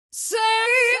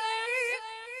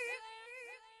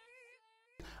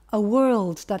A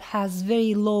world that has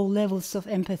very low levels of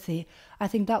empathy, I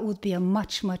think that would be a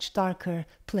much, much darker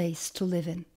place to live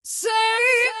in.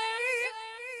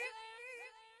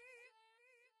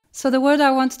 So the word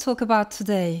I want to talk about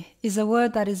today is a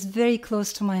word that is very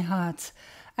close to my heart,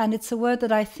 and it's a word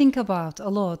that I think about a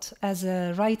lot as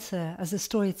a writer, as a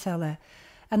storyteller,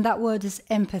 and that word is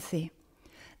empathy.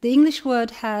 The English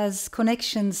word has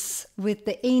connections with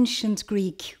the ancient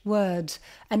Greek word,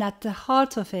 and at the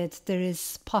heart of it there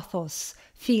is pathos,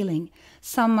 feeling.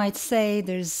 Some might say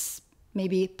there's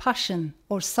maybe passion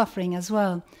or suffering as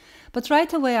well. But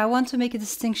right away I want to make a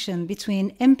distinction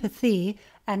between empathy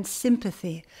and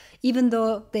sympathy. Even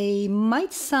though they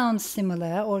might sound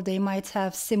similar or they might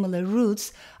have similar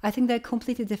roots, I think they're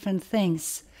completely different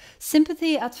things.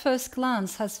 Sympathy at first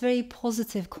glance has very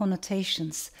positive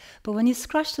connotations, but when you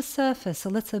scratch the surface a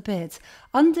little bit,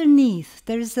 underneath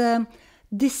there is a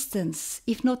distance,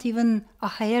 if not even a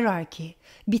hierarchy,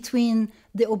 between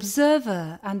the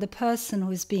observer and the person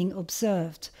who is being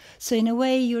observed. So in a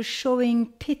way you're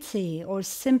showing pity or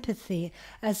sympathy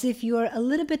as if you're a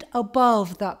little bit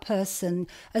above that person,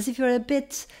 as if you're a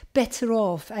bit better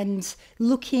off and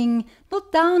looking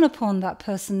not down upon that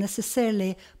person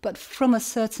necessarily, but from a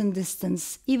certain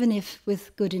distance, even if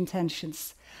with good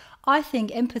intentions. I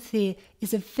think empathy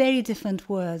is a very different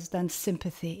word than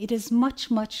sympathy. It is much,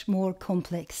 much more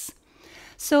complex.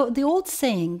 So the old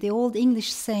saying, the old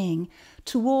English saying,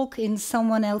 to walk in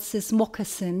someone else's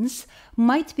moccasins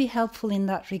might be helpful in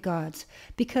that regard,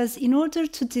 because in order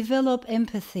to develop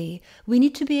empathy, we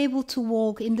need to be able to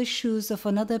walk in the shoes of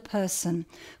another person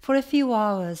for a few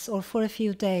hours or for a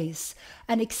few days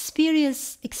and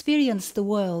experience the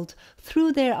world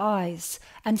through their eyes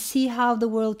and see how the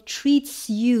world treats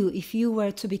you if you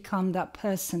were to become that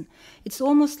person. It's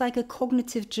almost like a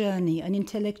cognitive journey, an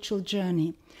intellectual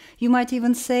journey. You might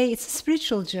even say it's a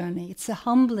spiritual journey, it's a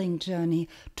humbling journey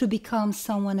to become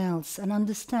someone else and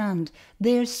understand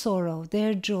their sorrow,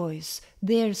 their joys,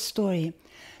 their story.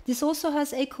 This also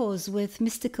has echoes with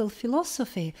mystical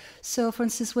philosophy. So, for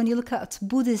instance, when you look at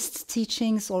Buddhist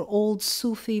teachings or old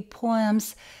Sufi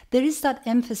poems, there is that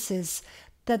emphasis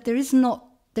that there's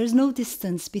no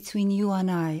distance between you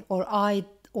and I, or I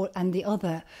and the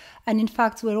other. And in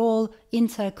fact, we're all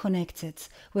interconnected.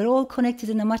 We're all connected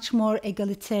in a much more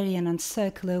egalitarian and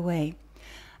circular way.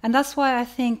 And that's why I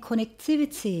think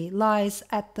connectivity lies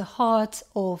at the heart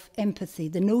of empathy,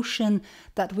 the notion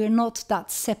that we're not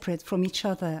that separate from each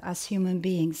other as human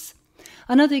beings.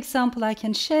 Another example I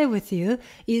can share with you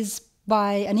is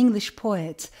by an English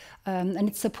poet, and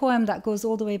it's a poem that goes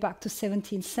all the way back to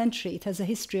 17th century. It has a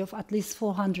history of at least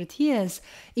 400 years,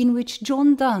 in which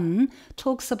John Donne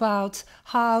talks about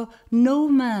how no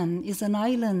man is an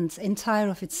island entire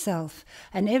of itself,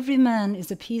 and every man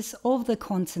is a piece of the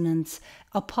continent,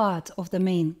 a part of the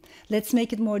main. Let's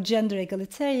make it more gender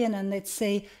egalitarian, and let's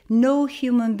say no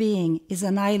human being is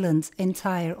an island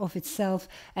entire of itself,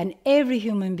 and every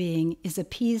human being is a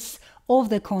piece of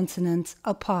the continent,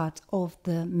 a part of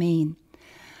the main.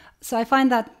 So I find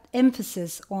that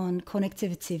emphasis on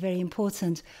connectivity very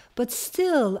important, but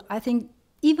still I think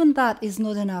even that is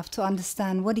not enough to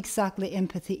understand what exactly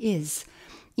empathy is.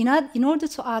 In order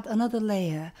to add another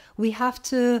layer, we have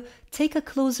to take a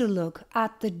closer look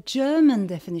at the German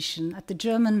definition, at the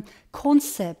German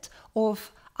concept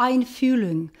of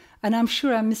Einfühlung, and I'm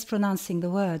sure I'm mispronouncing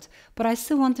the word, but I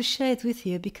still want to share it with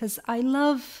you because I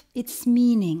love its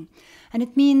meaning. And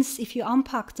it means, if you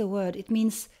unpack the word, it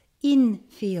means in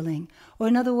feeling, or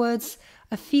in other words,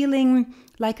 a feeling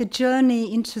like a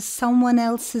journey into someone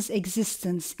else's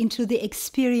existence, into the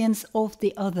experience of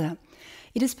the other.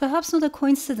 It is perhaps not a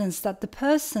coincidence that the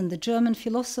person, the German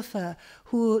philosopher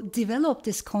who developed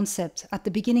this concept at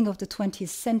the beginning of the 20th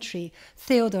century,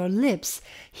 Theodor Lipps,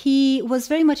 he was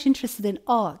very much interested in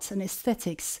art and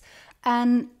aesthetics.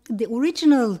 And the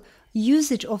original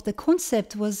usage of the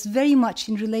concept was very much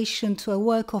in relation to a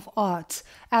work of art.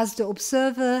 As the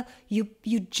observer, you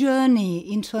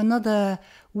journey into a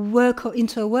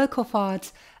work of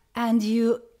art, and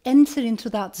you enter into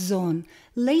that zone.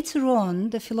 Later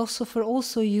on, the philosopher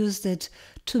also used it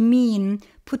to mean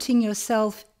putting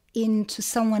yourself into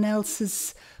someone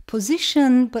else's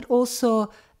position, but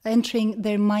also entering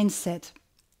their mindset.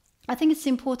 I think it's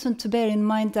important to bear in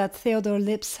mind that Theodor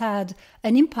Lipps had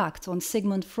an impact on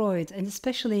Sigmund Freud, and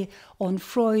especially on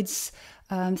Freud's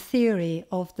theory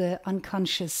of the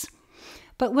unconscious.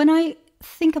 But when I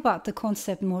think about the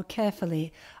concept more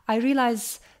carefully, I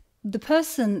realize the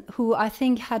person who I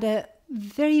think had a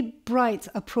very bright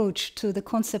approach to the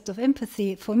concept of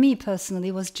empathy, for me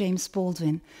personally, was James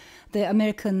Baldwin. the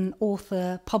American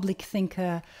author, public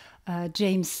thinker,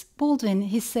 James Baldwin,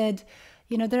 he said,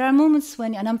 you know, there are moments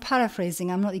when, and I'm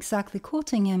paraphrasing, I'm not exactly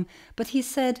quoting him, but he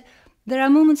said, there are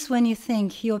moments when you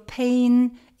think your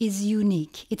pain is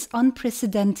unique, it's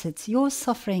unprecedented, your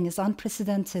suffering is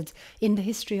unprecedented in the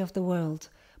history of the world.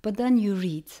 But then you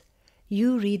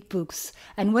read books.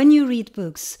 And when you read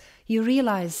books, you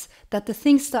realize that the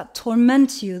things that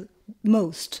torment you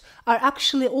most are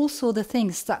actually also the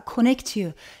things that connect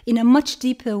you in a much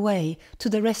deeper way to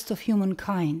the rest of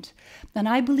humankind. And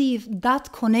I believe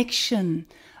that connection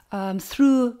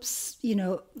through, you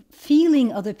know,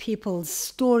 feeling other people's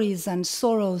stories and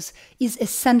sorrows is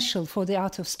essential for the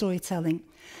art of storytelling.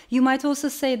 You might also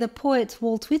say the poet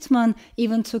Walt Whitman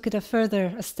even took it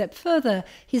a step further.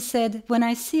 He said, when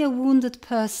I see a wounded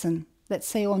person, let's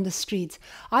say on the street,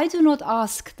 I do not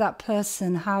ask that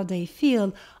person how they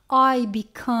feel, I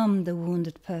become the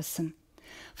wounded person.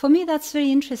 For me, that's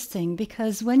very interesting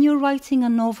because when you're writing a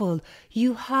novel,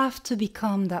 you have to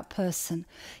become that person.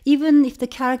 Even if the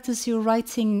characters you're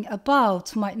writing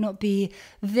about might not be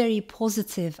very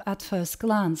positive at first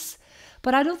glance.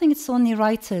 But I don't think it's only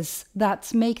writers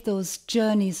that make those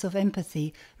journeys of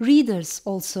empathy. Readers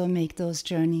also make those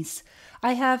journeys.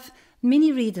 I have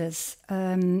many readers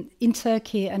in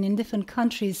Turkey and in different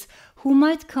countries who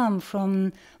might come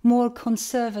from more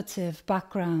conservative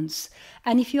backgrounds.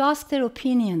 And if you ask their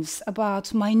opinions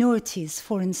about minorities,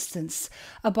 for instance,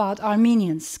 about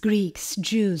Armenians, Greeks,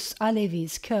 Jews,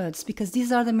 Alevis, Kurds, because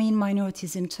these are the main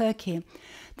minorities in Turkey,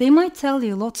 they might tell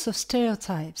you lots of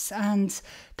stereotypes and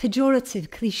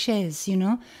pejorative cliches, you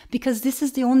know, because this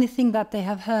is the only thing that they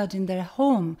have heard in their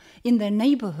home, in their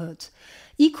neighborhood.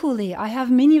 Equally, I have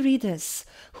many readers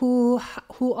who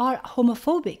are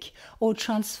homophobic or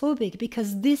transphobic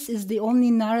because this is the only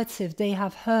narrative they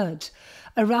have heard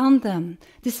around them.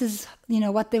 This is, you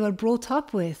know, what they were brought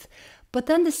up with. But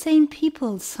then the same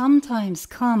people sometimes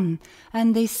come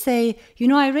and they say, you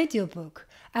know, I read your book.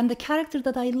 And the character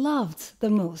that I loved the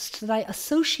most, that I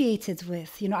associated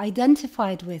with, you know,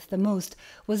 identified with the most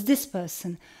was this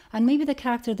person. And maybe the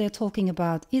character they're talking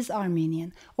about is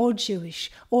Armenian or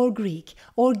Jewish or Greek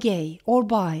or gay or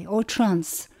bi or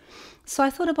trans. So I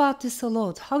thought about this a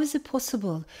lot. How is it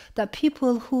possible that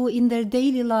people who in their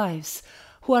daily lives,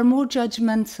 who are more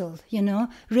judgmental, you know,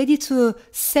 ready to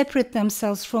separate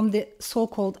themselves from the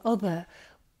so-called other,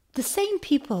 the same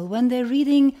people, when they're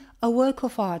reading a work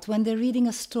of art, when they're reading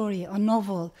a story, a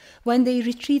novel, when they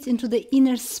retreat into the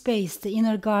inner space, the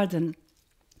inner garden,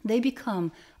 they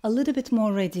become a little bit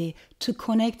more ready to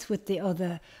connect with the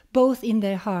other, both in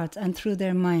their heart and through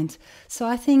their mind. So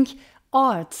I think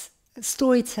art,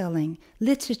 storytelling,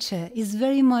 literature is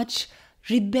very much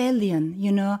rebellion,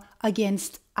 you know,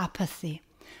 against apathy.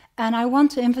 And I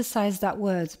want to emphasize that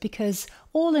word because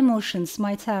all emotions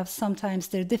might have sometimes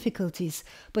their difficulties.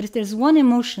 But if there's one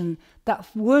emotion that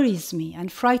worries me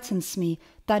and frightens me,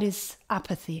 that is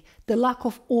apathy, the lack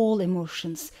of all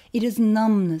emotions. It is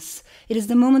numbness. It is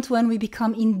the moment when we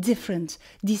become indifferent,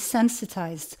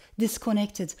 desensitized,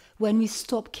 disconnected, when we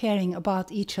stop caring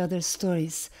about each other's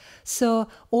stories. So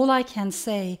all I can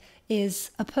say is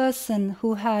a person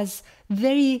who has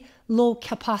very low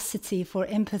capacity for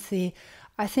empathy,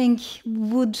 I think,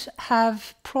 would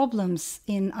have problems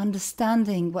in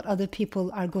understanding what other people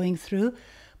are going through.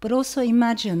 But also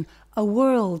imagine a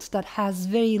world that has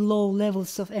very low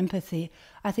levels of empathy.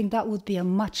 I think that would be a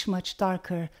much, much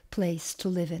darker place to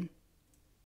live in.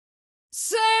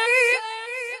 Say